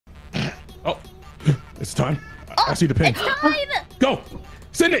It's time. I see the ping. It's time! Go!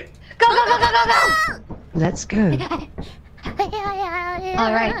 Send it! Go, go, go, go, go, go! Let's go.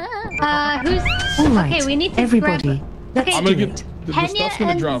 Alright. Who's... Alright, Okay, we need to everybody. grab... Let's Okay, I'm gonna do get... it. The Henya stuff's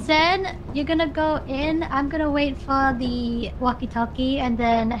gonna and drop. Zen, you're gonna go in. I'm gonna wait for the walkie-talkie, and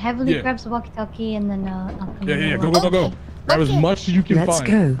then Heavenly grabs the walkie-talkie, and then I'll come in. Yeah. Go. Grab as much as you can Let's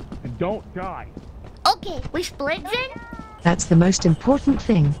find. go. And don't die. Okay, we split then? That's the most important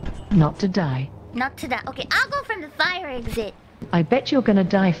thing. Not to die. Not to that. Okay, I'll go from the fire exit. I bet you're gonna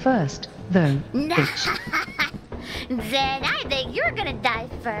die first, though. Nah. Bitch. Then I think you're gonna die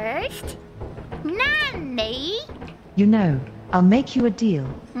first. Not me. You know, I'll make you a deal.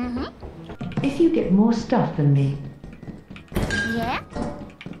 Mm-hmm. If you get more stuff than me, Yeah?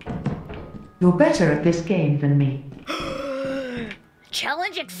 you're better at this game than me.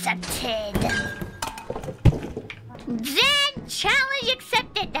 Challenge accepted. Then challenge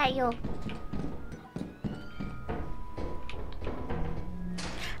accepted, Dayo.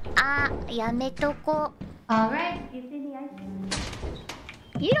 Yametoko. Alright, you see the ice?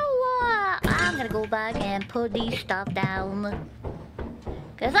 You know what? I'm gonna go back and put these stuff down.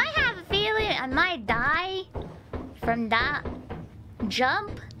 Cause I have a feeling I might die from that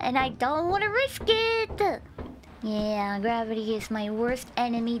jump, and I don't want to risk it. Yeah, gravity is my worst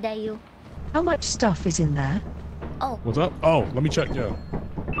enemy, Dayo. How much stuff is in there? Oh. What's up? Oh, let me check. Yeah.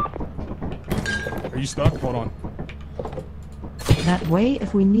 Are you stuck? Hold on. That way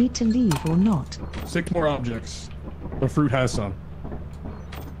if we need to leave or not. 6 more objects. The fruit has some.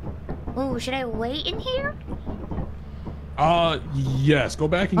 Oh, should I wait in here? Yes. Go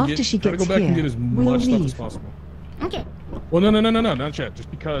back and After get. she Try to gets go back and here, get as we'll much stuff as leave. possible. Okay. Well, no, not yet. Just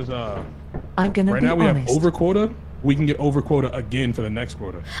because I'm gonna right be now we honest. have over quota. We can get over quota again for the next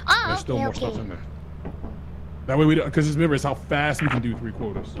quota. Oh, There's still okay, more okay. stuff in there. That way we don't, because remember, it's how fast we can do 3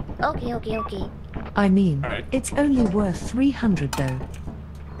 quotas. Okay. I mean, Alright. it's only worth 300 though.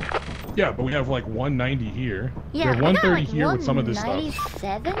 Yeah, but we have like 190 here. Yeah, we have I got 130 like here with some of this stuff.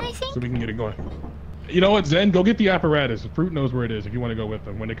 197, I think? So we can get it going. You know what, Zen? Go get the apparatus. Fruit knows where it is if you want to go with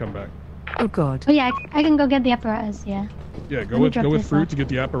them when they come back. Oh god. Oh yeah, I can go get the apparatus, yeah. Yeah, go me with drop this Fruit off. to get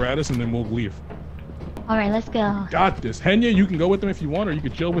the apparatus and then we'll leave. Alright, let's go. Got this. Henya, you can go with them if you want or you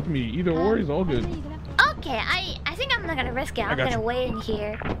can chill with me. Either or is all good. Okay, I think I'm not gonna risk it. I'm got gonna you. wait in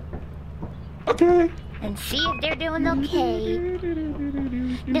here Okay. and see if they're doing okay.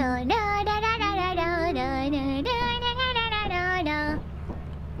 No, no, no, no, no, no, no, no, no, no,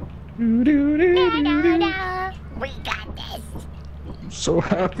 no, no, no. We got this. I'm so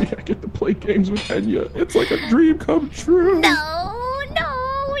happy I get to play games with Henya. It's like a dream come true.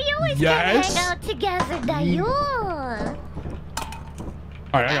 No, we always Yes. can hang out together, Dayo.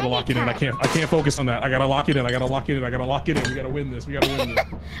 Alright, I gotta lock it in. I can't focus on that. I gotta lock it in. We gotta win this. We gotta win this.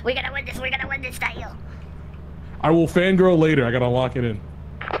 We gotta win this, Dayo. I will fangirl later. I gotta lock it in.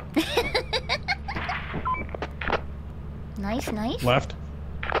 Nice. Left.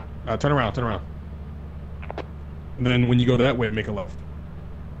 Turn around. And then when you go that way, make a left.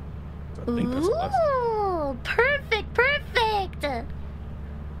 I think that's left. Ooh, perfect.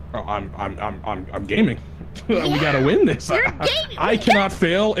 Oh, I'm gaming. We Yeah, gotta win this. you're gaming. I cannot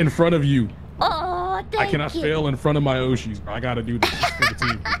fail in front of you. Oh, thank you. I cannot fail in front of my Oshis. I gotta do this for the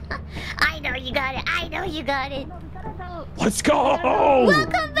team. I know you got it. Let's go!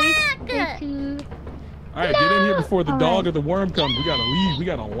 Welcome back. Alright, get in here before the dog or the worm comes. We gotta leave. We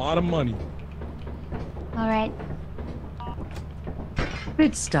got a lot of money. Alright.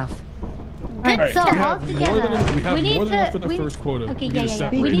 Good stuff. Alright, So we all have more together, than enough for the first quota. Okay, We need to yeah.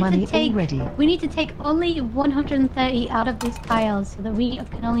 separate. Big money already. We need to take only 130 out of these piles so that we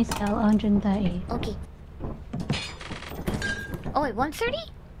can only sell 130. Okay. Oh wait, 130?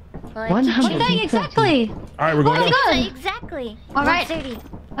 130. Okay, exactly. Alright, we're going Oh up. my god. Exactly. All right. 130.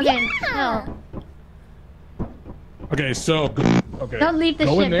 Okay, Yeah. Okay, so Don't leave the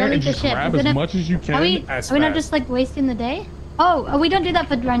go ship. in there Don't and leave the just ship. grab We're as gonna- much as you can. Are we as not fast. just like wasting the day? Oh, we don't do that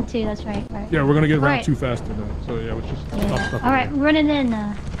for run 2. That's right. Yeah, we're gonna get round Alright. 2 faster then. So yeah, let's just stop stuff. All right, we're running in.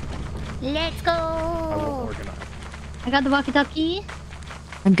 Let's I will go. organize. I got the walkie-talkie.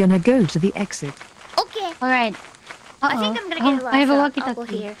 I'm gonna go to the exit. Okay. All right. I think I'm gonna get lost. I have a I'll go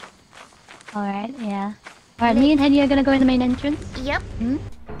walkie-talkie. here. All right, yeah. All right, me and Henya are gonna go in the main entrance. Yep.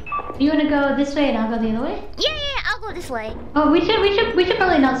 You wanna go this way and I'll go the other way? Yeah, I'll go this way. Oh, we should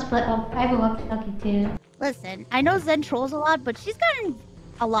probably not split up. I have a walkie-talkie too. Listen, I know Zen trolls a lot, but she's gotten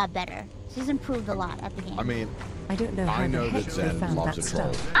a lot better. She's improved a lot at the game. I mean, I don't know how I the know heck that they Zen found loves that a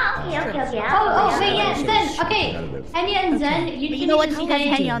troll. stuff. Okay. Oh, wait, yeah, Zen. Okay, Henya and Zen, You know what? need She to has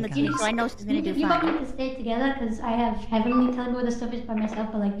stay. Henya on the team, so I know she's gonna do You both fine. need to stay together because I have Heavenly telling me where the stuff is by myself.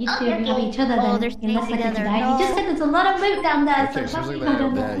 But like you two, if you have Okay. each other, Oh, then they're you're staying less likely to together. die. No. He just said there's a lot of loot down there, Okay, so seems probably like go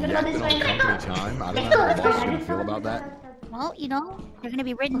down they're there. I'm gonna go yakking this on way. company time. I don't Let's know go, how the let's go. boss I would just feel don't about that. Well, you know, they're gonna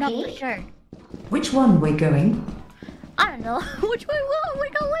be ridden up for sure. Which one we're going? I don't know. Which way we're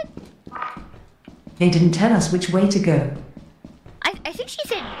going? They didn't tell us which way to go. I think she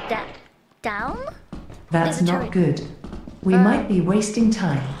said that down? That's There's a not turret. good. We might be wasting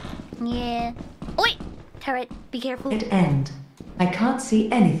time. Yeah. Oh, wait! Turret, be careful. At end. I can't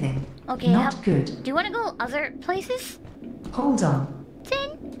see anything. Okay, Not good. Do you want to go other places? Hold on.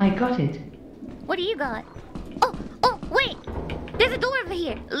 Then, I got it. what do you got? Oh, wait! There's a door over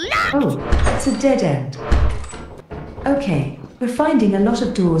here. Locked! Oh, it's a dead end. Okay, we're finding a lot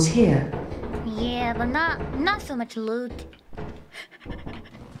of doors here. Yeah, but not so much loot.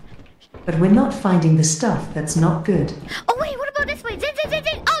 But we're not finding the stuff that's not good. Oh, wait, what about this way? Zin!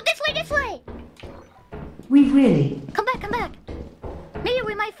 Oh, this way! We really... Come back. Maybe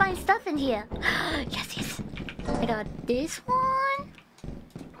we might find stuff in here. Yes. I got this one.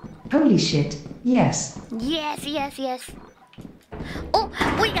 Holy shit, yes. Yes. Oh,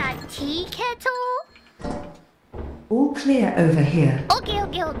 we got tea kettle. All clear over here.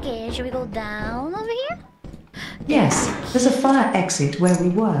 Okay. Should we go down over here? Yes, there's a fire exit where we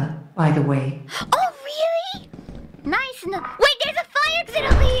were, by the way. Oh, really? Nice. Wait, there's a fire exit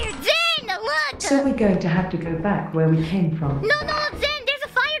over here. Zen, look. So we're going to have to go back where we came from. No, Zen, there's a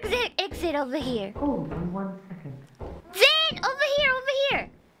fire exit over here. Hold on 1 second. Zen, over here.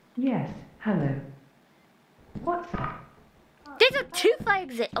 Yes, hello. What's that? There's a 2 fire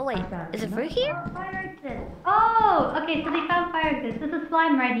exit. Oh, wait, is it through here? Fire exit. Oh, okay, so they found fire exits. There's a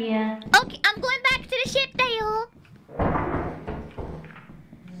slime right here. Okay, I'm going back to the ship, Dale.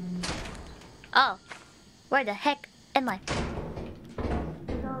 Oh, where the heck am I?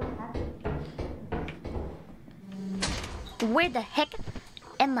 Where the heck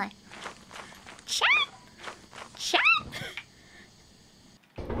am I? Chat.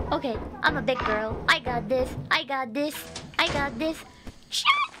 Okay, I'm a big girl. I got this. Chat.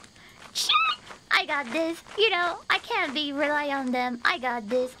 I got this. You know, I can't rely on them. I got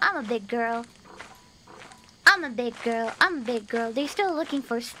this. I'm a big girl. They're still looking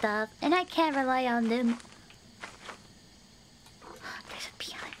for stuff, and I can't rely on them. There's a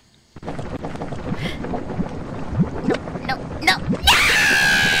beehive. No!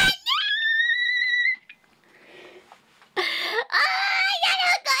 I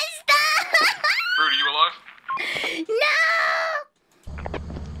gotta go stop! Froot, are you alive? No!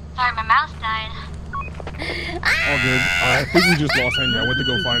 Sorry, my mouse died. All good. I think we just lost Henya. I went to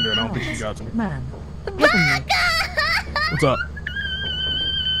go find her, and I don't think she got to me. Man, Heavenly, What's up?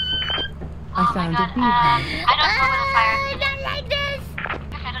 I found a God, beehive. I don't know where the fire I don't like this!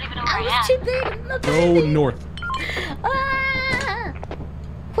 I don't even know where I I was am. too big. Go north.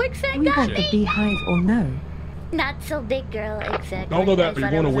 Do we got want the me. beehive or no? Not so big, girl. Exactly. Don't go that. I You're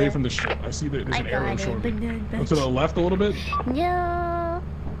thought going it was away a- from the ship. I see that there's I an arrow got it, showing. but no, Go to the left a little bit. No.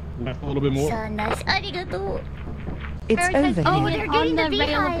 Left a little bit more. So nice. Arigato. It's Fire over exit's here. Oh, they're getting on the the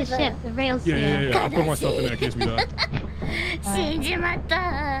rail of the beehive. ship. The rail's Yeah. here. I'll put my stuff in there in case we die.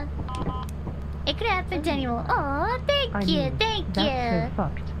 Shinjimata. It could happen to anyone. Oh, thank you. That's so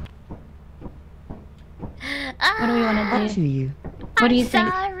fucked. What do we want to Up do? to you. What do you think?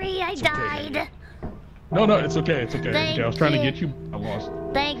 Sorry, I died. No, it's okay. It's okay. Thank Okay, I was trying to you. get you. I lost.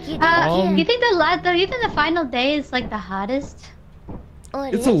 Thank you. You think the final day is like the hardest? Oh,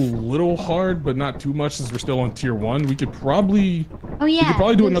 It's a little hard, but not too much since we're still on tier 1. We could probably Oh yeah. we could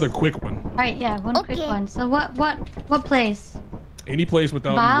probably do there's- another quick one. All right, yeah, one quick Okay. one. So what place? Any place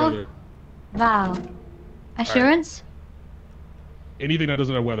without Wow. weather. Wow. Assurance? Anything that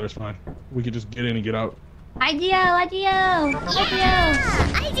doesn't have weather is fine. We could just get in and get out. IGL. I did All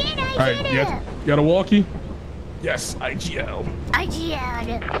right, it. you got a walkie? Yes, IGL. I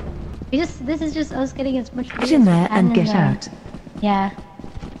did. This is just us getting as much. Get in there and get out. Yeah.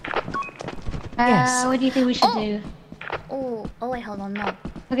 Yes. What do you think we should do? Oh, wait, hold on, no.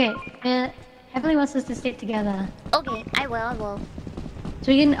 Okay. Heavenly wants us to stay together, Okay, I will.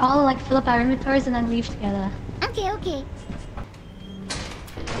 so we can all like fill up our inventories and then leave together. Okay.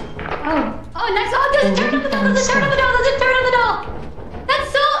 Oh, nice! Oh, there's a turn on the door! There's a turn on the door! There's a turn on the door!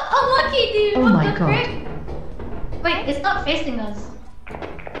 That's so unlucky, dude! Oh What my the God. frick? Wait, it's not facing us.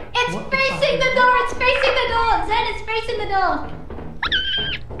 It's facing the door! It's facing the door! Zen, it's facing the door!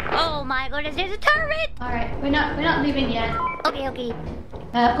 Oh my goodness, there's a turret! Alright, we're not leaving yet. Okay.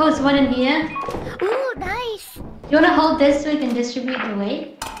 Oh, it's one in here. Ooh, nice. You wanna hold this so we can distribute the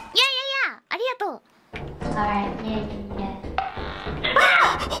weight? Yeah. Arigato. Alright, yeah.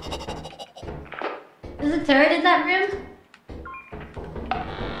 There's a turret in that room?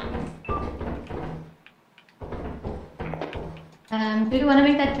 Do we want to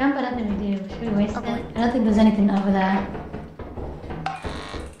make that jump? I don't think we do. Should we waste it? I don't think there's anything over there.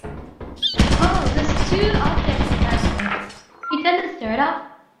 Oh, there's 2 objects in that room. Can you turn this turret off?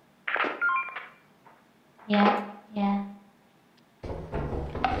 Yeah.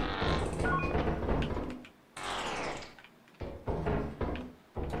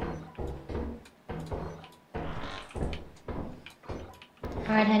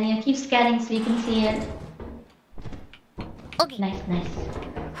 Alright, Henya, keep scanning so you can see it. Okay. Nice.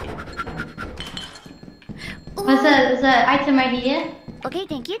 There's a item right here. Okay,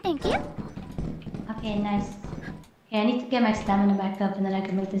 thank you. Okay, nice. Okay, I need to get my stamina back up and then I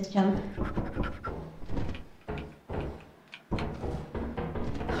can make this jump.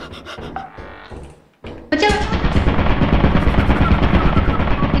 Watch out!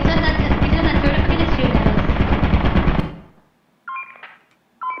 You turn that turret up, just shoot arrows.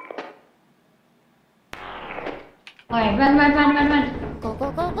 Alright, run. Go.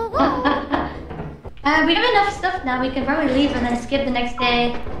 We have enough stuff now. We can probably leave and then skip the next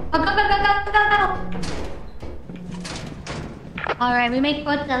day. Oh, go. Alright, we make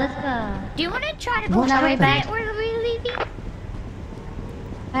Froot. Let's go. Do you want to try to go What our way happened? back? Where are we leaving?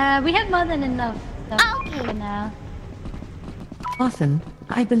 We have more than enough stuff Oh, okay. for now. Arthur,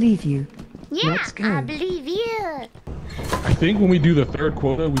 I believe you. Yeah, Let's go. I believe you. I think when we do the 3rd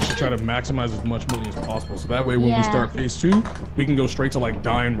quota, we should try to maximize as much money as possible. So that way, when we Yeah. start phase 2, we can go straight to like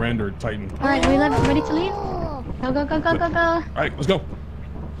Dying Render Titan. Alright, are we ready to leave? Oh. Go. All right, let's go.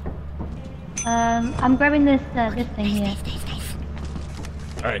 I'm grabbing this thing here. Nice.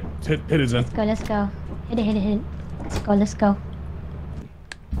 All right, hit it, Zen. Let's go. Hit it. Let's go.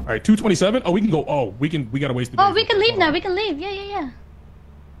 All right, 227. Oh, we can go. Oh, we gotta waste the day. Oh, we can leave now. We can leave. Yeah.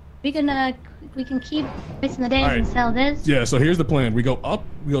 We can keep wasting the days Alright. and sell this. Yeah, so here's the plan. We go up,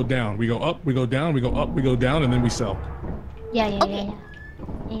 we go down. We go up, we go down. We go up, we go down, and then we sell. Yeah. Okay.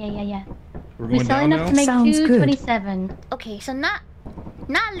 Yeah. We're We going sell down enough now. to make Sounds good. 227. Okay, so not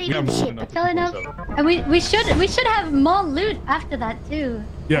We leaving have more ship. than enough. Sell enough. 227. And we should have more loot after that too.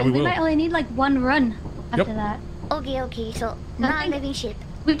 Yeah, Like, we we will. might only need like 1 run after Yep. that. Okay, so not think- leaving ship.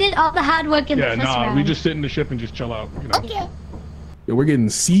 We did all the hard work in Yeah, the first nah, round. we just sit in the ship and just chill out. You know? Okay. Yo, we're getting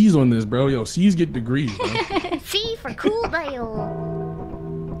C's on this, bro. Yo, C's get degrees, man. C for cool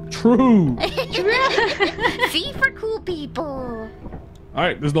Dale. True. C for cool people. All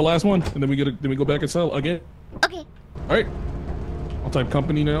right, this is the last one, and then we go back and sell again. Okay. All right. I'll type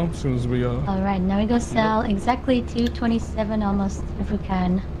company now as soon as we Alright, now we go sell exactly 227 almost if we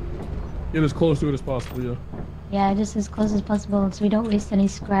can. get as close to it as possible. Yeah. Yeah, just as close as possible so we don't waste any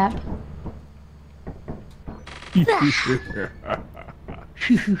scrap.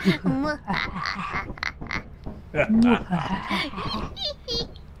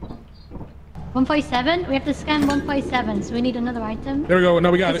 147? We have to scan 147, so we need another item. There we go.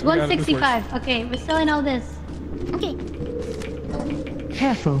 Now we got It's it. We got it. This works. 165. Okay, we're selling all this. Okay.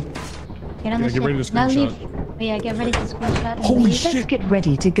 Careful. Get on the Yeah, get ship. ready to Now screenshot. leave. Oh, yeah, get ready to screenshot. and Holy leave. shit. Let's get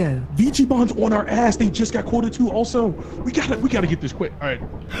ready to go. VG Bond's on our ass. They just got quoted too. Also, we gotta get this quick. All right,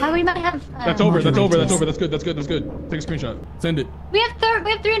 We might have. that's over. That's over. That's moderators. over. That's good. That's good. That's good. Take a screenshot. Send it, We have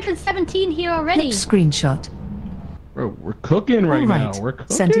 317 here already. Screenshot. bro. We're cooking right All right, now. We're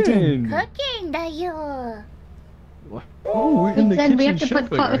cooking. send it in. Cooking Dale. Oh, we're in the Then we kitchen have to chef put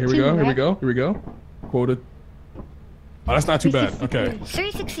thing. quota Here we two, go. Here we right? go. Here we go. Quoted. Oh, that's not too bad. Okay.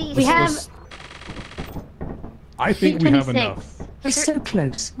 360. We have. I think we have 326. enough. We're so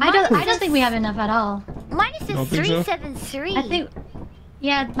close. I don't think we have enough at all. Mine says don't think so? 373. I think.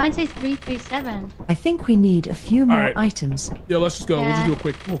 Yeah, mine says 337. I think we need a few more right. items. Yeah, let's just go. We'll just Yeah. do a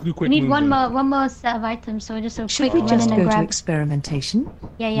quick. We'll do quick. We need moves one then. more set of items, so we just Should quick we run just in and go to grab. experimentation?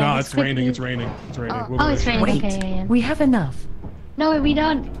 Yeah. No, just it's raining. quickly- It's raining. It's raining. Oh. We'll Oh, wait. it's raining. Wait, Okay. we have enough. No, we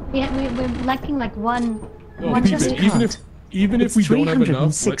don't. We're lacking like one. No, one keep just it. can't. Even It's if we don't have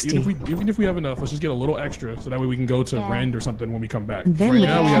enough, 360. even if we have enough, let's just get a little extra, so that way we can go to Yeah. rend or something when we come back. And then Right we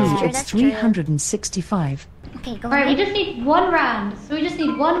now we Yeah. have. have it's That's true. 365. Okay, go Alright, we ahead. just need one round. So we just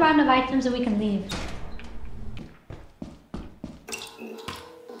need one round of items and we can leave.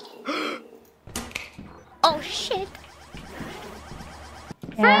 Oh shit.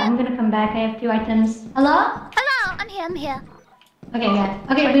 Yeah, I'm gonna come back. I have 2 items. Hello? Hello, I'm here. Okay, yeah.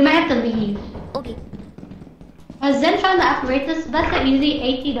 Okay, we might have to leave. Okay. Zen found the apparatus, so that's easily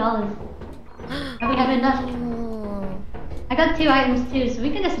 $80. And we have enough. Ooh. I got 2 items too, so we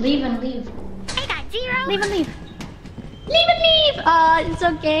can just leave and leave. I got 0. Leave and leave. Leave! It's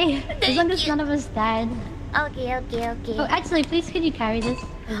okay. As long as none of us died. Okay. Oh, actually, please could you carry this?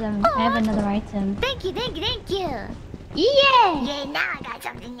 Because I have another item. Thank you. Yeah! Yeah, now I got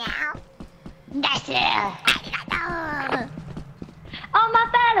something now. That's it. Oh, my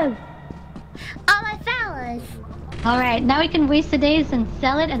fellas! All my fellas. Alright, now we can waste the days and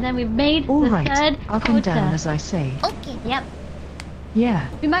sell it, and then we've made All the right, third I'll come quota. down as I say. Okay. Yep. Yeah.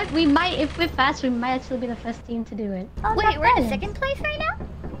 We might, if we're fast, we might actually be the first team to do it. Oh, Wait, not we're in bad. second place right now?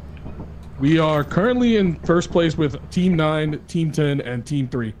 We are currently in first place with Team 9, Team 10, and Team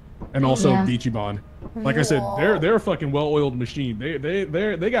 3, and also Yeah. Dichibon. Like I said, they're a fucking well-oiled machine.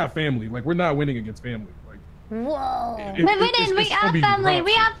 They got family. Like we're not winning against family. Like Whoa. We're winning! We are family!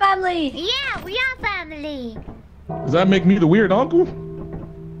 We are family! Yeah, we are family. Does that make me the weird uncle?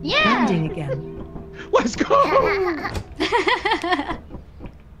 Yeah! Landing again. Let's go!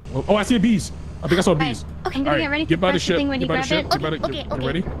 Oh, I see a bees. I think I saw bees. Okay, I'm gonna All right, get ready to get by the press the ship. thing when Get you by the grab ship. it. Get by the. Okay. You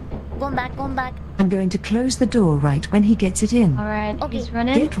ready? Going back. I'm going to close the door right when he gets it in. Alright, Okay. he's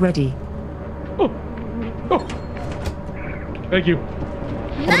running. Get ready. Oh. Thank you.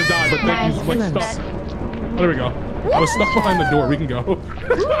 I'm gonna die, but thank you. Nice. Like, stuck. Oh, there we go. I was stuck behind the door. We can go.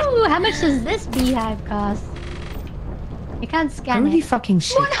 Ooh, how much does this beehive cost? You can't scan Holy it. fucking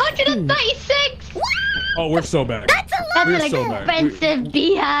shit. 136! Oh, we're so bad. That's We're an so bad. expensive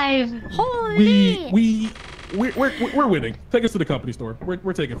beehive! Holy. We're winning. Take us to the company store.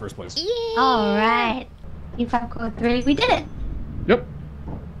 We're taking first place. Yeah. Alright. P5 code 3. We did it! Yep.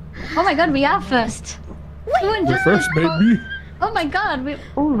 Oh my god, we are first! Someone We're just first, did code- baby. Oh my god,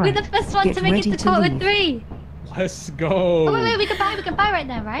 All we're right. the first one Get to make it ready to to quota leave. 3! Let's go. Oh wait, we can buy right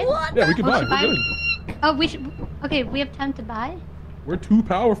now, right? Yeah, we can buy. should We're buy- good. Oh, we should... Okay, we have time to buy? We're too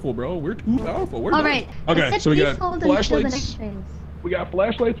powerful, bro. We're too powerful. We're Alright. good. Okay, so we got flashlights. flashlights. We got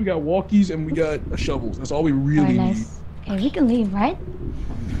flashlights. We got walkies, and we got shovels. That's all we really Alright, nice. Okay, we can leave, right?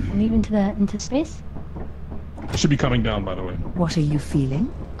 Leave into space? need. It should be coming down, by the way. What are you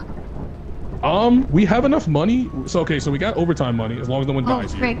feeling? We have enough money. So okay, so we got overtime money as long as no one Oh,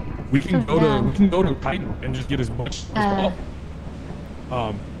 dies frick. here. We can So go to Titan and just get as much as possible.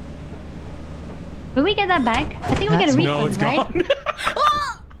 Will we get that back? I think we get a That's- refund, No, it's right? gone.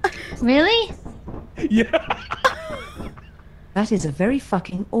 Really? Yeah. That is a very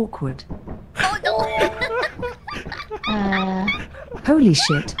fucking awkward. Holy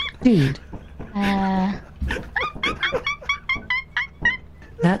shit, dude.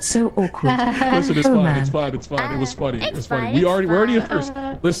 That's so awkward. Listen, it's Oh, fine. man. It's fine. It's fine. It was funny. It's It's funny. fine, We're it's already at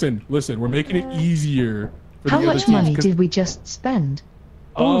fine. first. Listen. We're making it easier for How the other much teams. money 'cause, did we just spend?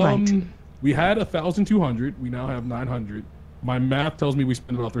 All right. We had 1,200. We now have 900. My math tells me we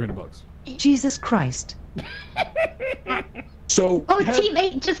spent about $300. Jesus Christ. So Oh, we have- Team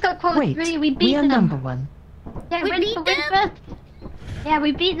 8 just got quota Wait, 3. We we beat are them. number one. Yeah, We we're beat we're them? first. Yeah,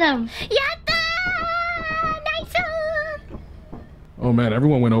 we beat them. Yatta! Nice! Oh man,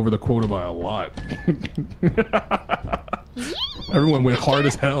 everyone went over the quota by a lot. Everyone went hard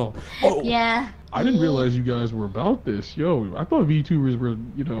as hell. Oh, Yeah. I didn't realize you guys were about this. Yo, I thought VTubers were,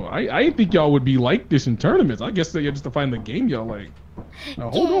 I didn't think y'all would be like this in tournaments. I guess that you just to find the game y'all like. Now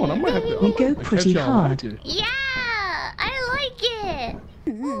hold on, I might have to. We go I catch pretty y'all hard. like it. Yeah! I like it!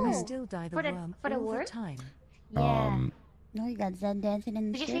 I still die the For the- worm for the all word? the time. Yeah. No, you got Zen dancing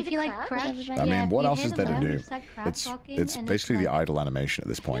in the Did you street. see if you like crash? I mean, what you else hear is the there to worm, do? it's like crab It's talking, it's and basically the like- idle animation at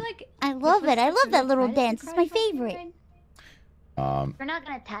this I feel point. like I love it. I love that little Right? dance. It's my Crab talking, favorite. right? We're not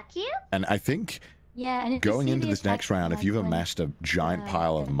gonna attack you? And I think Yeah, and if you going see into the this next effects, round, if like, you've when- amassed a giant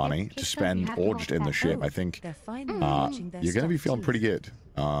pile of when it money gets to kicked up, spend you have to or hold just in the back ship, up. I think They're finally reaching their you're going to be stop feeling too. pretty good.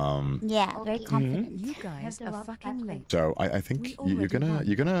 Yeah, very confident. You guys to are walk fucking backwards. late. So I We think already you're gonna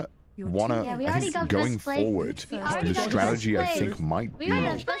won. Your wanna. team- Yeah, we I already think got going first place. forward, We already the got strategy I first think place. might We be were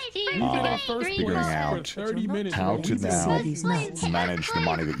the first team to get first 3 figuring votes. out For 30 minutes, how bro, to we've been now so these close. nuts. manage the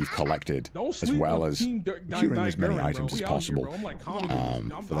money that you've collected, Don't as sleep well on as Team securing as many Bro. items as We out here, possible bro. I'm like, calm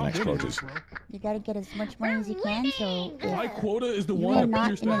down. for the next winning quotas. this, bro. You gotta get as much money as you can, so My if quota is the you one are that not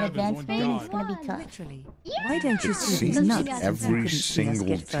pierced in the an heavens. advanced On phase, it's God. gonna be tough. Literally. Why don't you It see seems these nuts? every Couldn't see us single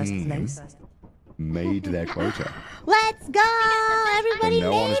get first team place? made their quota, Let's go! and Everybody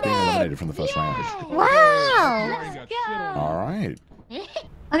no one is made being it! eliminated from the first round. Wow! Already got shit on. All right.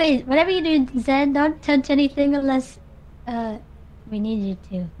 Okay, whatever you do, Zen, don't touch anything unless we need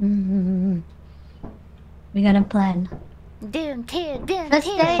you to. We got a plan. Doom, tear, doom, First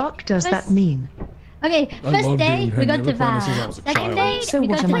tear. day. What does that First- mean? Okay, I first love day doing we Henya. got I've to been playing this since I vow. was a Second child. day So we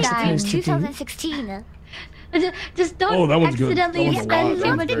what got am to I dime. supposed to do? 2016. Just don't Oh, that one's good. accidentally That one's a spend lot. so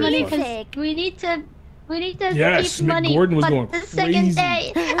That much one's money very because fun. we need to Yes, keep Mick money Gordon was for going the crazy. second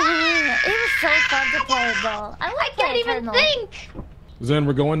day. It was so fun to play though. I like can't even eternal. think. Then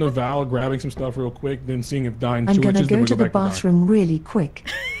we're going to Val, grabbing some stuff real quick, then seeing if Dine I'm gonna switches, then go we to the back to Dine. bathroom really quick.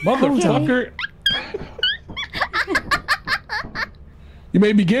 Motherfucker! You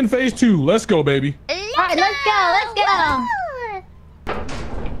may begin phase 2. Let's go, baby. Alright, let's go, let's go.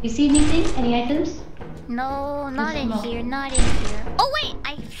 You see anything? Any items? No, not in There's here, not in here. Oh wait,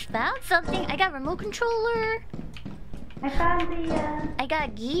 I found something. I got remote controller. I found the I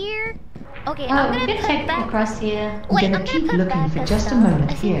got gear. Okay, Oh, I'm we gonna can put check back. across here. I'm Wait, gonna I'm gonna keep put looking back for the just a stuff.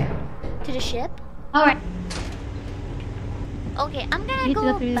 moment I think here. to the ship. Alright. Okay, I'm gonna Need to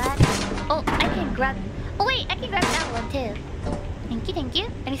go go through back. Oh, I can grab. Oh wait, I can grab that one too. Thank you, thank you.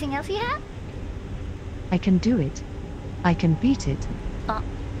 Anything else you have? I can do it. I can beat it. Oh.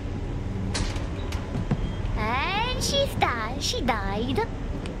 And she's died. She died.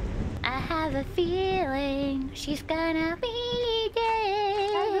 I have a feeling she's gonna be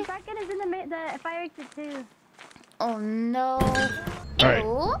dead. The bucket is in the fire exit too. Oh no. Alright.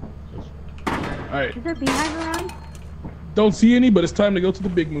 Ew. Alright. Is there beehive around? Don't see any, but it's time to go to the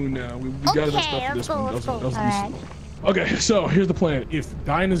big moon now. We got enough Okay, stuff for let's this go, one. let's That was go. Alright. Okay, so here's the plan. If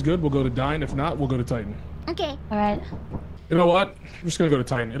Dine is good, we'll go to Dine. If not, we'll go to Titan. Okay. Alright. You know what? I'm just gonna go to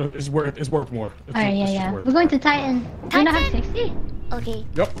Titan. It's worth more. Alright, yeah, just yeah. worth We're it. going to Titan. Do you not have Titan? 60? Okay.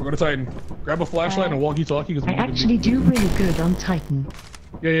 Yep, we're going to Titan. Grab a flashlight and a walkie-talkie. I actually do really good on Titan.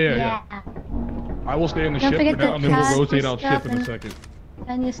 Yeah. I will stay on the Don't ship for forget now, to and then we'll charge rotate your out ship in a stuff second.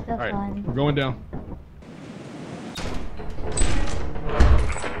 Turn your stuff Alright, on. we're going down.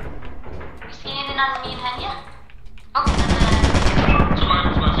 You see anything on me and Henya? Oh,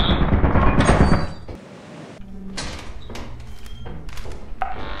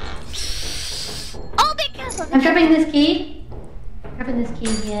 Oh, be careful. I'm dropping this key. Dropping this key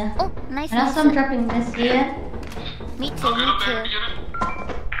here. Oh, nice. And also I'm dropping this here. Me too, me too. Henya,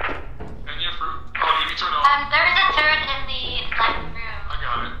 Froot. Oh, you need to turn off. there is a turret in the left room. I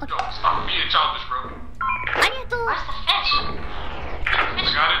got it. Yo, stop being childish, bro. Arigato. Where's the fish? I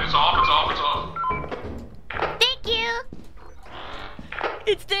got it. It's off. Thank you.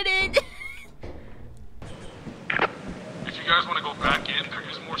 It's did it. If you guys want to go back in, there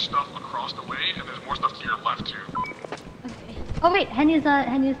is more stuff across the way, and there's more stuff to your left, too. Okay. Oh wait, Henya's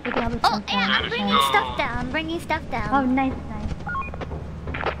taking all the Oh, stuff and down. I'm bringing stuff down. I'm bringing stuff down. Oh, nice, nice.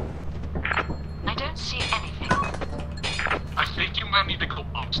 I don't see anything. I think you might need to go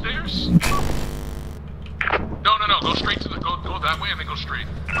upstairs. No. Go straight to the go that way and then go straight.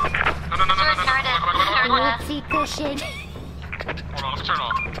 No. Whoopsie cushion. Hold on, let me turn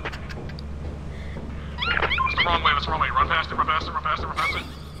off. That's the wrong way. Run past it.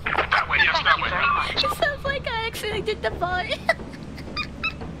 That way, yes, that way. It sounds like I actually did the part.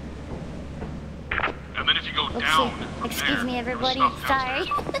 And then if you go down, Oopsie. Excuse me, everybody. Sorry.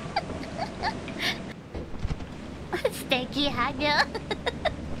 Stanky Hanya.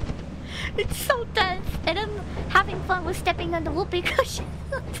 It's so tense, and I'm having fun with stepping on the whoopee cushion.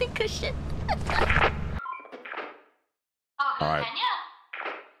 Whoopee cushion. Oh, who's Alright. Henya?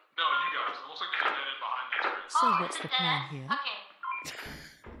 No, you guys. It looks like there's a dead end behind the turret. So Oh, what's it's the a plan dead. here? Okay.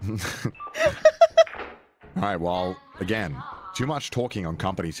 All right, well, again, too much talking on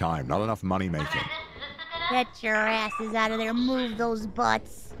company time, not enough money making. Is this the dead end? Get your asses out of there. Move those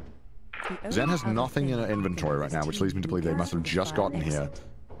butts. Zen has nothing in her inventory right now, which leads me to believe they must have just gotten here,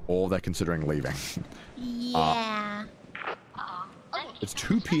 or they're considering leaving. Yeah. It's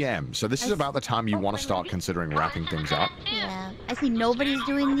 2 p.m., so this is about the time you want to start considering wrapping things up. Yeah. I see nobody's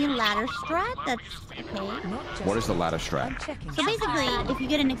doing the ladder strap. That's okay. What is the ladder strap? So basically, if you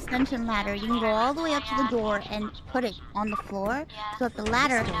get an extension ladder, you can go all the way up to the door and put it on the floor so that the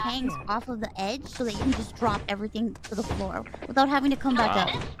ladder hangs off of the edge so that you can just drop everything to the floor without having to come back up.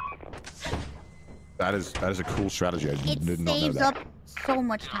 That is a cool strategy. I It did not know saves that. up so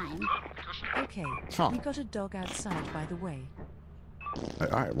much time. Okay, Huh. we got a dog outside, by the way. All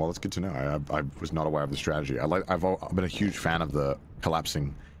right, well, that's good to know. I was not aware of the strategy. I've been a huge fan of the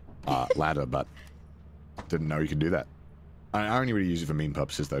collapsing ladder, but didn't know you could do that. I only really use it for meme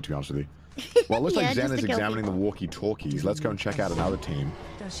purposes, though, to be honest with you. Well, it looks Yeah, like Zen just is to kill examining the people. walkie-talkies. Let's go and check out another team.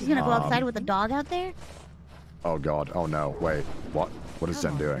 She's gonna go outside with a dog out there? Oh, God. Oh, no. Wait. What? What is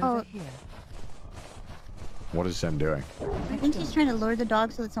Zen doing? Oh, What is Zen doing? I think she's trying to lure the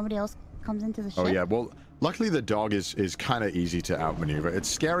dog so that somebody else comes into the ship. Oh, yeah. Well, luckily the dog is kind of easy to outmaneuver. It's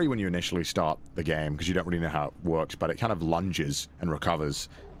scary when you initially start the game because you don't really know how it works, but it kind of lunges and recovers.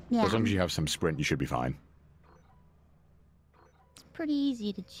 Yeah. So as long as you have some sprint, you should be fine. It's pretty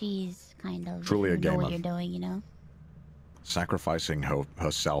easy to cheese, kind of. Truly if a you know gamer. what you're doing, you know? Sacrificing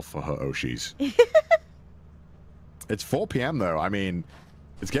herself for her Oshis. It's 4 p.m. though. I mean,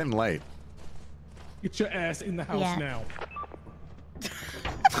 it's getting late. Get your ass in the house Yeah. now.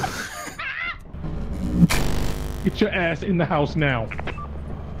 Get your ass in the house now.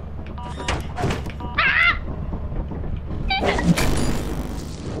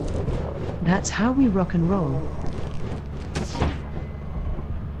 That's how we rock and roll.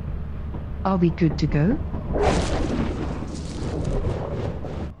 Are we good to go?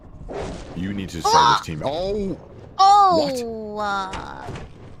 You need to save this team. Oh! Oh!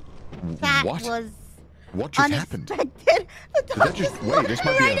 That What? was What just happened? unexpected. Did that just wait? This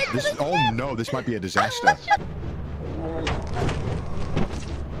might be a. This, oh no! This might be a disaster.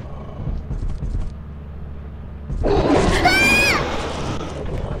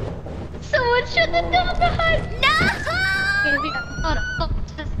 Someone shut the door behind. No! Okay, hold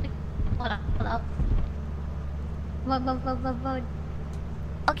up. Hold up. Vote.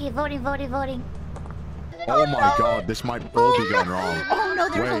 Okay, voting. Oh my God! This might all be going wrong. Oh no,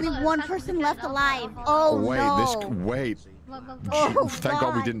 there's Wait. only one person left alive. Oh Wait, no. wait. Oh, Thank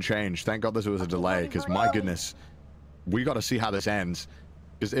God we God. didn't change. Thank God this was a delay, because my goodness, we got to see how this ends.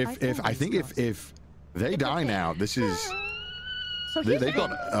 Because if they die now, this is So here's the they've got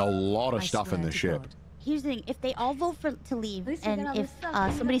thing. a lot of stuff in the ship. Here's the thing. If they all vote to leave, least we and got all if this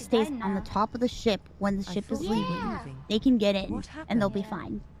stuff, we somebody don't die stays on the now. top of the ship when the ship is thought we were leaving, moving. they can get in, What and they'll happened? be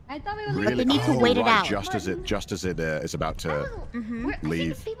fine. I thought we were Really? they need to Oh, wait it right, out. just as it is about to. I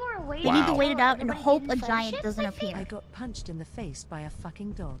Leave. think people are waiting. They need to Wow. wait it out and Everybody hope a inside giant ships, doesn't I think. I appear. got punched in the face by a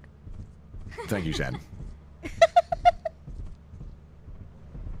fucking dog. Thank you, Zen.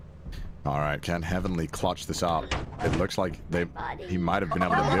 All right, can Heavenly clutch this up? It looks like he might have been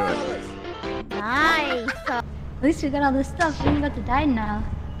able to do it. Nice. At least we got all this stuff. We ain't about to die now.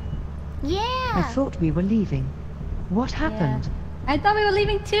 I Yeah. thought we were leaving. What happened? I thought we were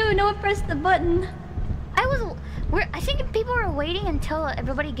leaving too. No one pressed the button. I think people are waiting until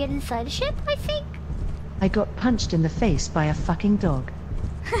everybody get inside the ship. I think. I got punched in the face by a fucking dog.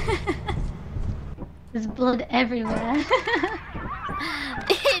 There's blood everywhere.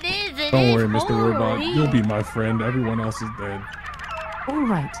 It is. Don't worry, Mr. Robot. You'll be my friend. Everyone else is dead. All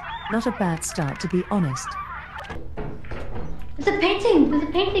right, not a bad start to be honest. There's a painting.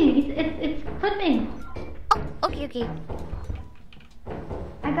 It's clipping. Oh, okay.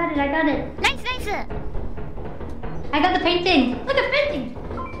 I got it. Nice. I got the painting. Look at painting.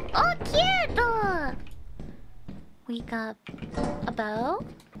 Oh, cute. We got a bow.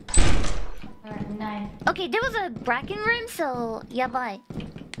 Alright, nice. Okay, there was a bracken room, so yeah, bye.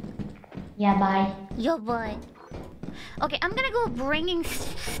 Yeah, bye. Yo, boy. Okay, I'm gonna go bringing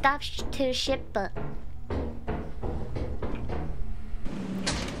stuff to ship. We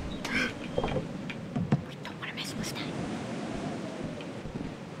don't wanna miss this time.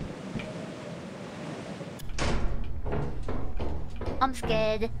 I'm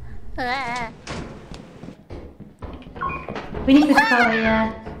scared. Ah. We need to go,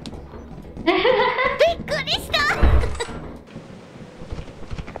 yeah. Thank goodness, no!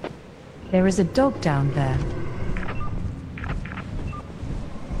 There is a dog down there.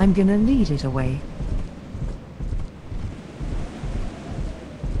 I'm gonna lead it away.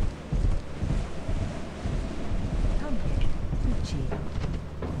 Come here, Gucci.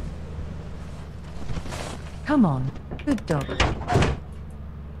 Come on, good dog.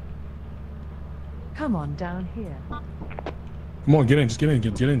 Come on down here. Come on, get in. Just get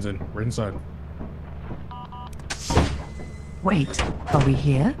in, Zen. We're inside. Wait, are we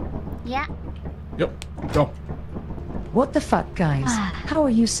here? Yeah. Yep. Go. What the fuck, guys? How are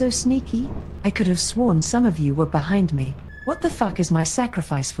you so sneaky? I could have sworn some of you were behind me. What the fuck is my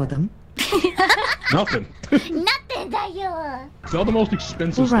sacrifice for them? Nothing. Nothing that you. Sell the most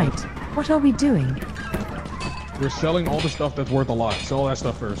expensive All right, stuff. what are we doing? We're selling all the stuff that's worth a lot. Sell all that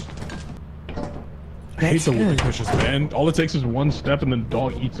stuff first. I hate Let's the go. wounded fishes, man. All it takes is one step and then the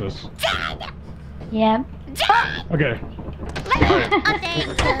dog eats us. Yeah. Okay.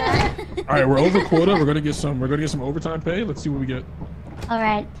 Update. Alright, we're over quota. We're gonna get some overtime pay. Let's see what we get.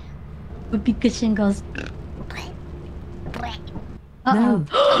 Alright. Whoopee cushion goes. No,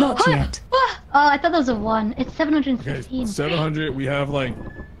 not yet. Oh, I thought that was a 1. It's Okay, 716. 700. We have like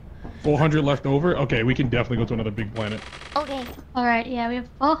 400 left over. Okay, we can definitely go to another big planet. Okay. Alright, yeah, we have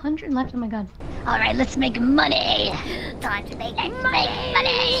 400 left. Oh my god. Alright, let's make money. Time to make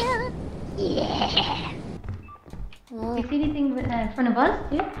money. Yeah. Do you see anything in front of us,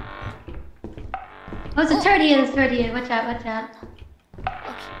 too? Oh, it's a turd here. Watch out.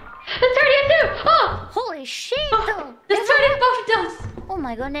 There's a turd here, too! Oh! Holy shit! There's a turd in both of us! Oh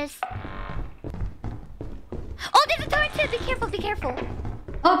my goodness. Oh, there's a turret too. Be careful.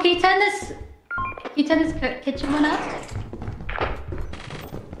 Oh, can you turn this kitchen one up?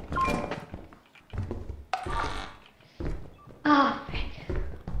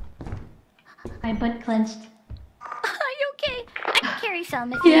 my butt clenched. Are you okay? I can carry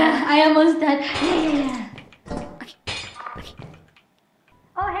some if Yeah, I almost died. Yeah. Okay.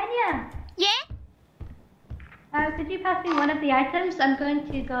 Oh, Henya! Yeah? Could you pass me one of the items? I'm going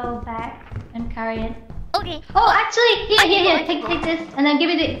to go back and carry it. Okay. Oh, actually, here. Take this, and then give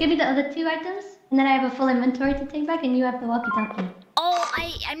me the other 2 items, and then I have a full inventory to take back, and you have the walkie-talkie. Oh,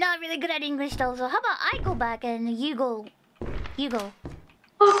 I'm not really good at English though, so how about I go back and you go.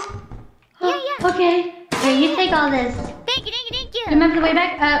 Oh. Yeah. Okay. Here, you take all this. Thank you. Remember the way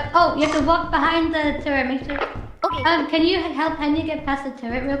back? Oh, you have to walk behind the turret. Make sure. Okay. Can you help Henya get past the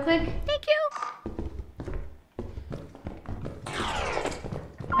turret real quick? Thank you.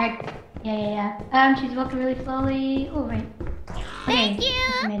 Alright. Yeah. She's walking really slowly. Oh, right. Okay. Thank you.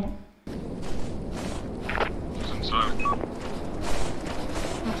 I made it.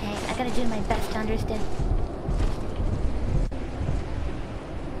 Okay, I gotta do my best to understand.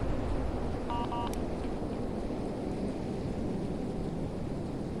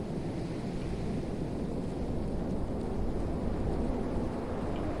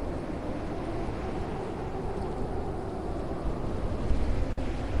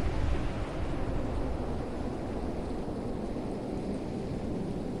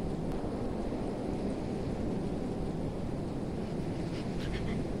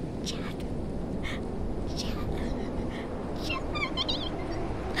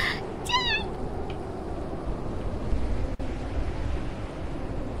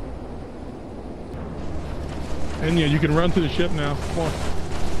 Henya, you can run to the ship now. Come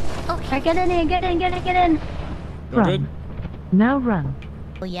on. Okay, get in. Y'all good? Now run.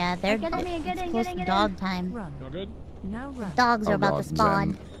 Oh yeah, they're Get in. close to dog time. Run. Y'all good? Now run. Dogs are about God, to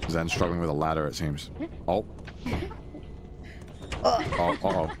spawn. Zen's struggling with a ladder, it seems. Oh.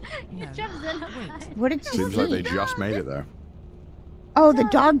 Oh. No. Where did she Seems like they sleep? just made it there. Oh, the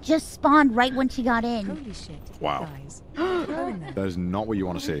dog just spawned right when she got in. Holy shit. Wow. Guys. Throw in there. That is not what you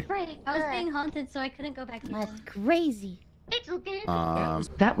want to see. Right. I was being haunted, so I couldn't go back. That's crazy. It's okay.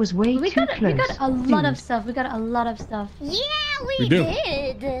 That was way We too got close. a lot of Dude. stuff. We got a lot of stuff. Yeah, We we do.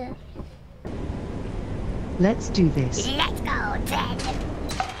 did. Let's do this. Let's go, Ted.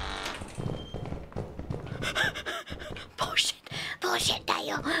 Bullshit,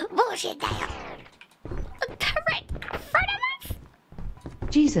 Dale. Turret in front of us?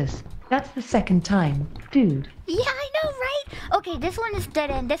 Jesus, that's the second time. Dude. Yeah, I know, right? Okay, this one is dead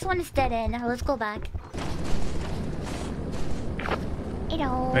end. Now let's go back.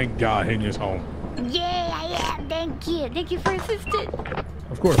 Thank God Henya's home. Yeah, I am. Thank you for assisting.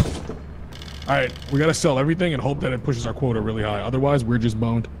 Of course. Alright, we gotta sell everything and hope that it pushes our quota really high. Otherwise, we're just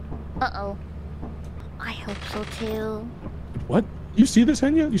boned. Uh-oh. I hope so, too. What? You see this,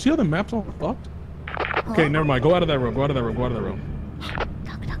 Henya? You see how the map's all fucked? Okay, never mind. Go out of that room. Go down. Dog.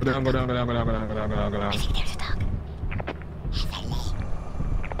 Go down. I think there's a dog.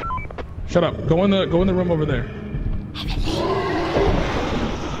 Shut up. Go in the room over there.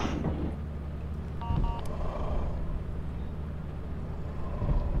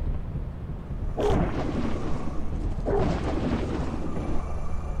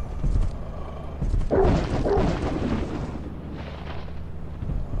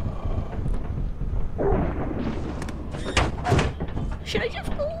 Should I just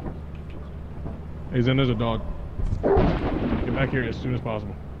go? Hey, Zen, there's a dog. Get back here as soon as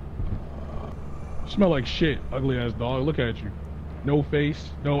possible. You smell like shit, ugly ass dog. Look at you. No face,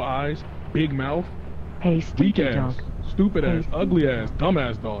 no eyes, big mouth, Hey, weak stinky ass, dog. stupid ass, Hey, ugly ass, dumb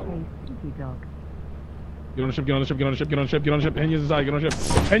ass dog. Hey, stinky dog. Get on the ship, get on the ship, get on the ship, get on the ship, get on the ship. Henya's inside, get on the ship.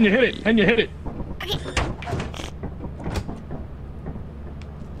 Henya, hit it! Henya, hit it!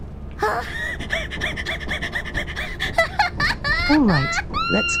 All right,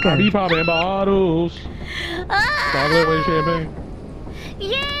 let's go. Be popping bottles. Chocolate with champagne.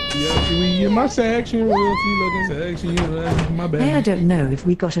 Yay! Yeah, we in my section, royalty looking sexy. My Hey, I bad. don't know if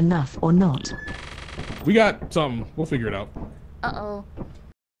we got enough or not. We got something. We'll figure it out. Uh-oh.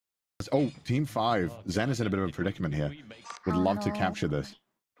 Oh, Team 5. Zen is in a bit of a predicament here. Would love to no. capture this.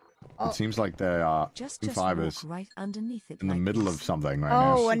 Oh. It seems like they are. Just Team 5 walk is right underneath it in the like middle this. of something right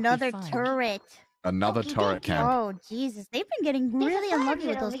Oh, now. another fine. turret. Another okay, turret thank you. camp. Oh, Jesus. They've been getting really unlucky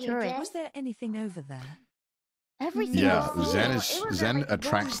with those turrets. Was there anything over there? Every single Yeah, floor. Zen It is was Zen like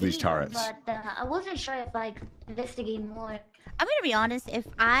attracts one these video, turrets. But I wasn't sure if investigate more. I'm gonna be honest, if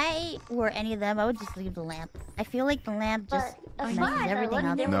I were any of them, I would just leave the lamp. I feel like the lamp just But as messes far as I everything looked,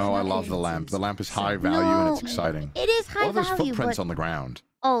 up. there was No, I love nothing. the lamp. The lamp is high value and it's No. exciting. It is What high are those value, footprints but... on the ground?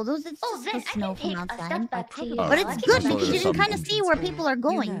 Oh, those it's Oh, just Zen, the I snow can from take a outside. step back to you. Oh, But I it's thought good it because was you can some kind of see where entrance people are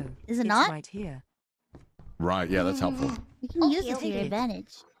going. You know, Is it it's not? right here. Right, yeah, that's helpful. You can use Okay, it to your okay.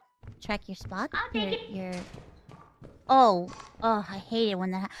 advantage. Track your spot. I'll take it. Your. Oh, I hate it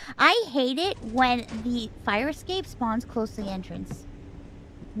when that. I hate it when the fire escape spawns close to the entrance.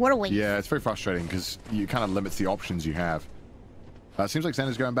 What a waste. Yeah, it's very frustrating because you kind of limits the options you have. Seems like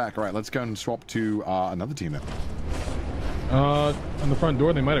Xander's going back. All right, let's go and swap to another team then. On the front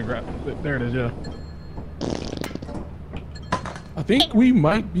door, they might have grabbed it. There it is, yeah. I think we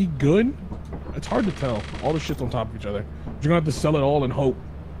might be good. It's hard to tell. All the shit's on top of each other. You're gonna have to sell it all and hope.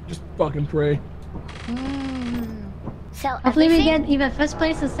 Just fucking pray. So Hopefully we everything- get either first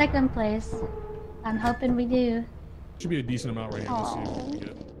place or second place. I'm hoping we do. Should be a decent amount right here. Let's see what we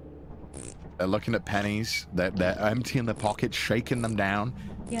get. They're looking at pennies. They're emptying their pockets, shaking them down,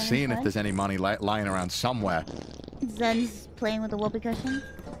 Yeah, seeing if okay. there's any money lying around somewhere. Zen's playing with the whoopee cushion.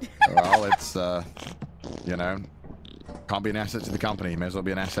 Well, it's you know, can't be an asset to the company. May as well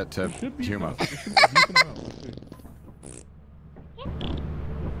be an asset to Should be humor. enough. There should be a decent amount. Let's see.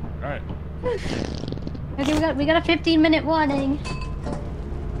 All right. Okay, we got a 15-minute warning.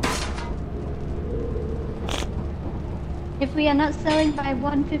 If we are not selling by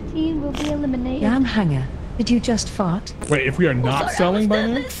 1:15, we'll be eliminated. Damn hanger. Did you just fart? Wait, if we are not selling by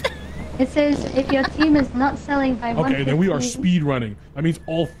now? It says if your team is not selling by 1:15. Okay, then we are speed running. That means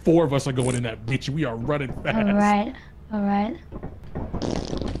all 4 of us are going in that bitch. We are running fast. All right.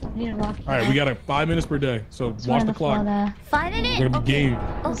 Need to walk. All right, we got 5 minutes per day. So It's watch on the floor clock. there. 5 minutes. We're gonna be game.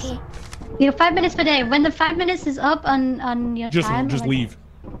 Okay. You have 5 minutes per day. When the 5 minutes is up on your time, Just like- leave.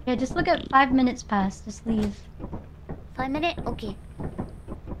 Yeah, just look at 5 minutes past. Just leave. 5 minutes. Okay.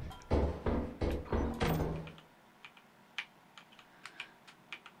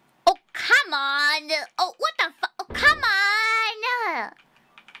 Oh come on! Oh what the fuck? Oh come on!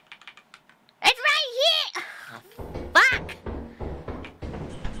 It's right here. Fuck.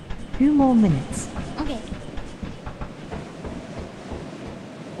 2 more minutes. Okay.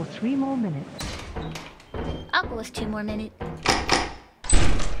 Or 3 more minutes. I'll go with 2 more minutes.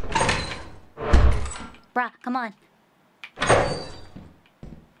 Bruh, come on.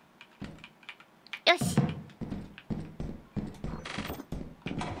 Yes.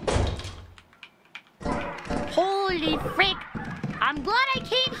 Holy frick! I'm glad I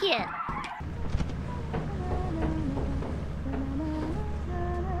came here.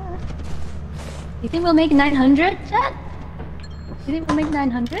 You think we'll make 900, chat? You think we'll make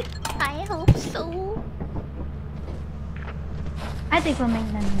 900? I hope so. I think we'll make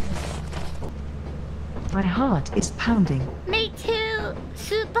 900. My heart is pounding. Me too.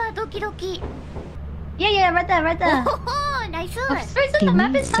 Super doki doki. Yeah, right there. Oh, nice For one. some reason, the He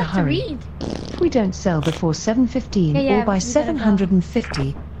map needs is to hard to hurry. read. If we don't sell before 7:15 Yeah, or by we gotta go.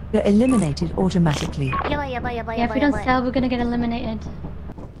 750, we're eliminated automatically. Yaba. Yeah, if we don't sell, we're gonna get eliminated.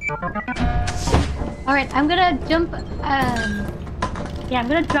 Alright, I'm gonna jump, yeah, I'm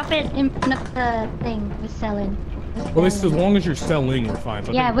gonna drop it in front of the thing we're selling. Well, as long as you're selling, we're fine.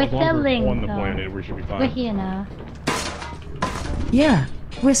 So I Yeah, think we're as long as selling, on the so planet, we should be We're fine. here now. Yeah,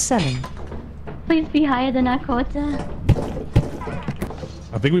 we're selling. Please be higher than our quota.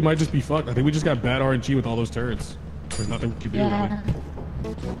 I think we might just be fucked. I think we just got bad RNG with all those turrets. There's nothing we can do. Yeah.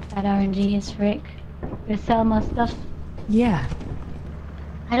 That RNG is frick. We'll sell more stuff. Yeah.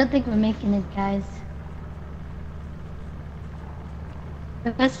 I don't think we're making it, guys.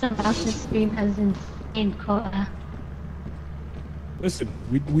 The person else this stream has insane quota. Listen,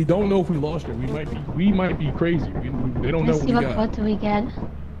 we don't know if we lost it. We might be crazy. They don't know Let's what see we what got. quota we get.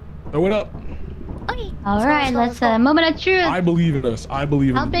 Throw it up. Okay. Alright, let's moment of truth. I believe in us. I believe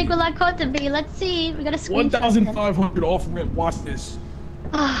in How you. big will our quota be? Let's see. We got a screenshot. 1,500 off rip. Watch this.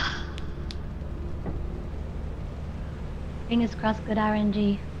 Fingers crossed, good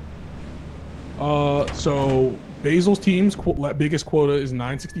RNG. So Basil's team's biggest quota is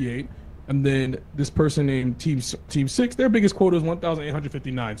 968, and then this person named Team 6, their biggest quota is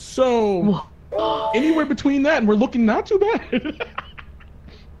 1,859. So anywhere between that, and we're looking not too bad.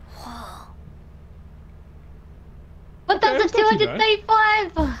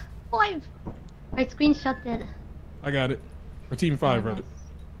 1,235. Right, screenshot it. I got it. Or Team 5, rather.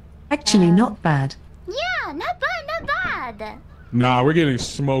 Actually, not bad. Yeah, not bad. Nah, we're getting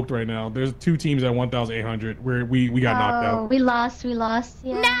smoked right now. There's 2 teams at 1,800. We got knocked out. We lost,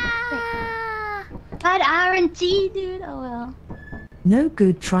 yeah. Nah. Bad RNG, dude. Oh well. No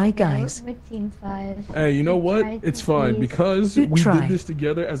good try, guys. We're Team 5. Hey, you know what? Try It's to fine please. because Good we try. did this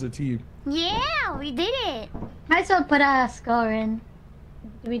together as a team. Yeah, we did it. Might as well put our score in.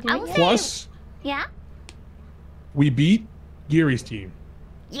 Did we do I it will yet? say- Plus, Yeah. we beat Gary's team,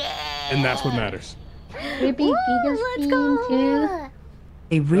 Yeah. and that's what matters. We beat Giga's Let's team go. too.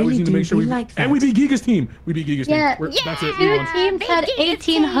 They Now we really just need to do make sure be we like that. and we beat Giga's team. We beat Giga's Yeah. team. That's it. Two We won. teams had Big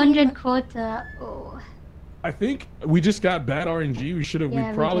 1800 quota. Oh. I think we just got bad RNG. We should have. Yeah, we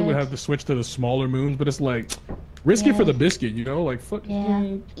we probably would did. have to switch to the smaller moons, but it's like risk it for the biscuit, you know? Like fuck.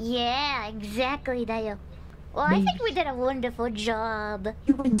 Yeah. Yeah, exactly, Dayo. Well, I think we did a wonderful job.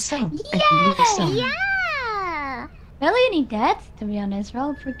 You win some, and you lose some. Yeah! Barely any deaths, to be honest. We're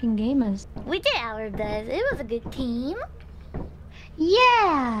all freaking gamers. We did our best. It was a good team.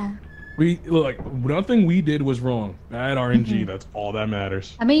 Yeah. We like nothing we did was wrong. Bad RNG. That's all that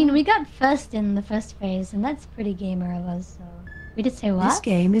matters. I mean, we got first in the first phase, and that's pretty gamer of us, so... We did say This what?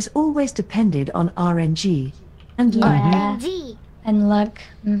 game is always dependent on RNG and luck. Yeah. G. And luck.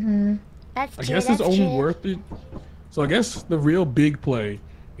 Mm-hmm. That's I true. guess that's it's only true. worth it. So I guess the real big play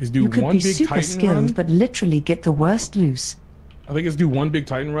is do You could one be big super Titan skilled, run. but literally get the worst loose. I think it's do one big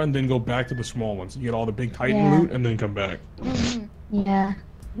Titan run, then go back to the small ones. You get all the big Titan Yeah. loot, and then come back. Yeah.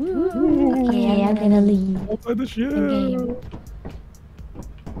 Okay, I'm gonna leave Outside the ship. the game.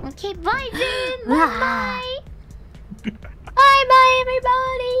 Okay, bye then. Bye. Bye-bye,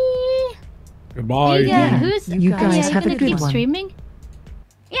 everybody! Goodbye. Yeah, Dean. who's... You guys yeah, have a gonna good keep one. streaming?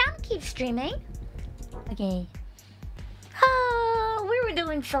 Yeah, I'm keep streaming. Okay. Oh, we were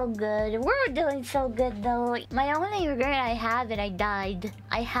doing so good. We were doing so good though. My only regret I have that I died.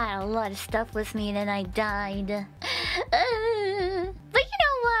 I had a lot of stuff with me and then I died. But you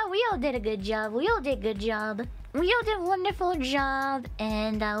know what? We all did a good job. We all did a good job. We all did a wonderful job,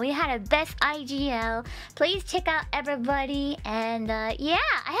 and we had a best IGL. Please check out everybody, and yeah,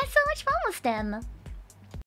 I had so much fun with them.